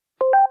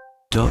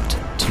Dot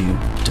to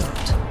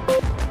dot.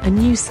 A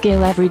new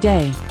skill every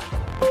day.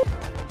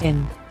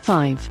 In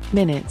 5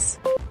 minutes.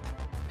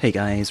 Hey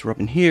guys,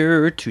 Robin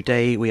here.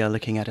 Today we are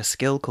looking at a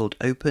skill called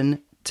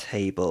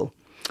OpenTable.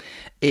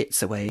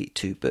 It's a way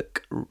to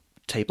book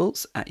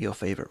tables at your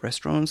favourite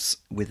restaurants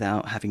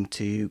without having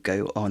to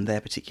go on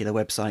their particular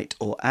website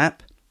or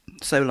app,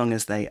 so long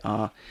as they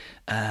are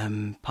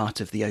part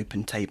of the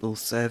OpenTable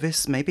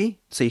service, maybe.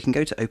 So you can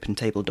go to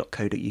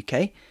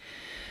opentable.co.uk.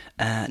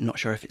 Not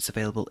sure if it's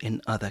available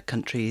in other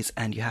countries,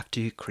 and you have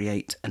to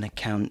create an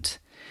account.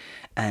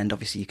 And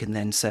obviously you can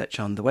then search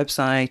on the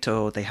website,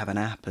 or they have an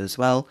app as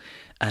well,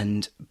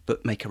 and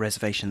make a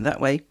reservation that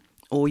way.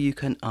 Or you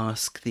can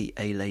ask the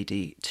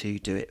A-lady to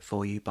do it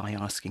for you by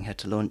asking her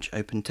to launch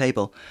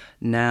OpenTable.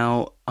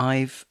 Now,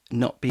 I've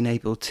not been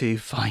able to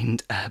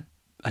find a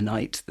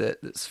night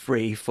that's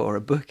free for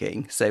a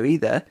booking. So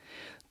either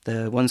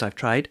the ones I've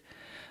tried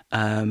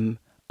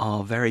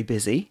are very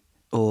busy,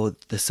 or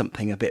there's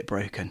something a bit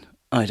broken.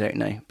 I don't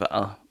know, but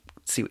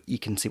you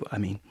can see what I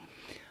mean.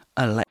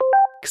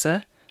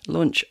 Alexa,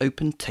 launch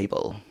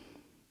OpenTable.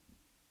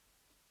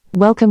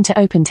 Welcome to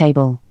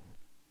OpenTable.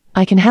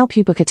 I can help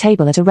you book a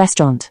table at a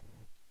restaurant.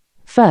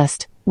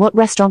 First, what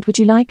restaurant would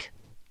you like?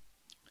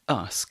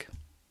 Ask.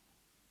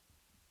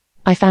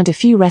 I found a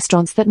few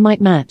restaurants that might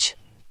match.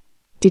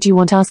 Did you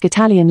want Ask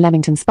Italian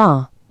Leamington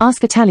Spa,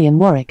 Ask Italian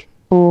Warwick,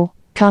 or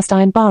Cast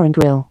Iron Bar and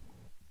Grill?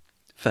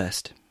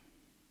 First.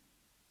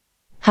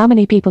 How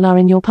many people are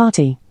in your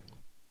party?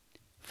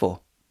 4.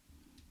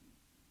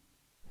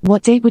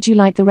 What date would you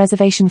like the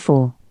reservation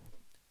for?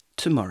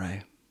 Tomorrow.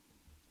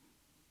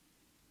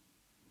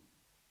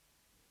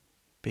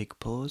 Big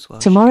pause while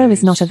Tomorrow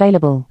is not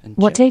available.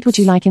 What date would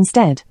you like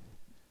instead?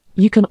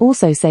 You can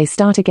also say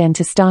start again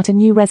to start a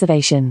new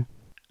reservation.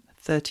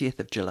 30th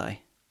of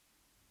July.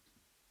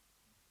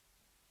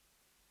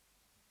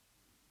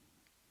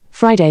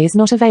 Friday is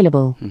not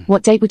available.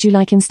 What date would you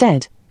like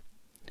instead?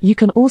 You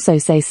can also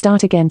say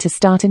start again to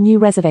start a new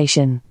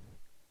reservation.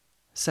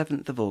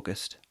 7th of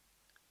August.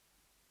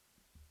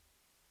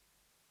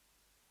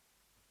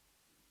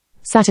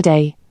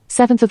 Saturday,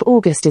 7th of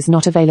August is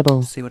not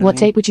available. What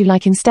date would you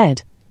like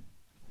instead?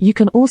 You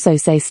can also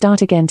say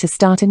start again to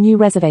start a new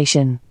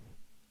reservation.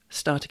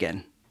 Start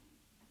again.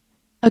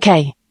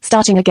 Okay,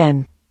 starting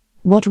again.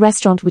 What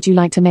restaurant would you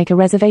like to make a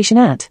reservation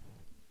at?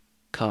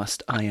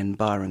 Cast Iron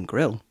Bar and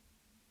Grill.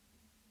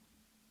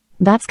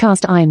 That's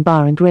Cast Iron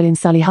Bar and Grill in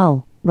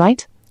Solihull,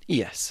 right?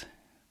 Yes.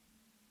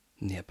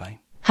 Nearby.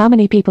 How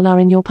many people are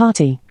in your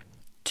party?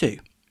 2.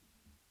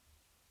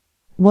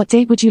 What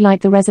date would you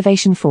like the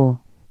reservation for?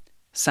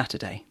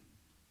 Saturday.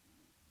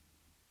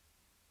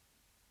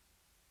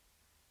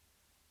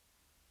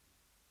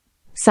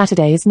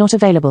 Saturday is not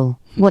available.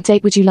 What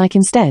date would you like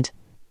instead?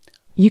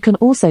 You can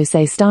also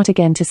say start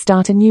again to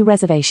start a new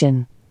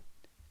reservation.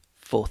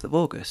 4th of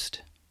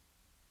August.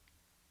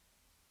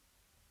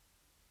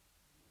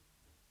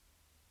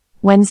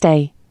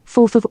 Wednesday,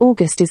 4th of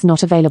August is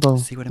not available.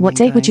 What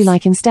date would you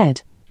like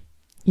instead?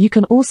 You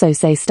can also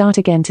say start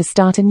again to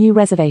start a new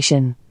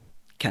reservation.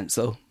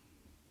 Cancel.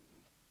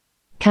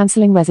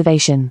 Cancelling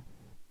reservation.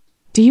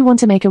 Do you want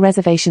to make a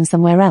reservation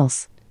somewhere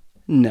else?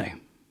 No.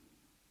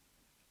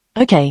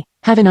 Okay,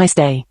 have a nice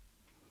day.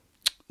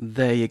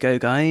 There you go,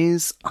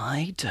 guys.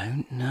 I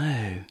don't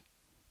know.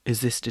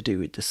 Is this to do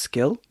with the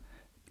skill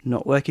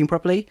not working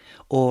properly,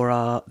 or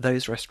are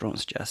those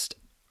restaurants just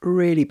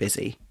really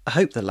busy? I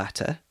hope the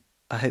latter.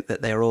 I hope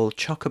that they're all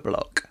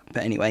chock-a-block.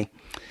 But anyway,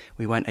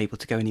 we weren't able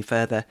to go any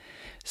further,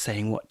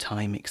 saying what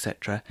time,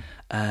 etc.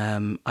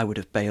 I would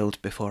have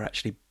bailed before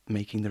actually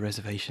making the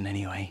reservation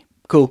anyway.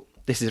 Cool.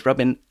 This is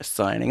Robin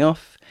signing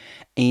off,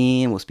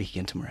 and we'll speak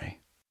again tomorrow.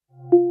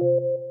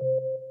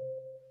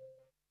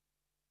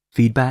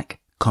 Feedback,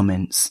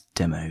 comments,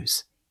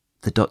 demos.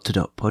 The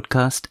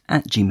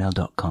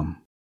podcast@gmail.com.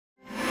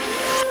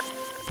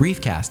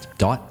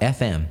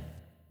 Briefcast.fm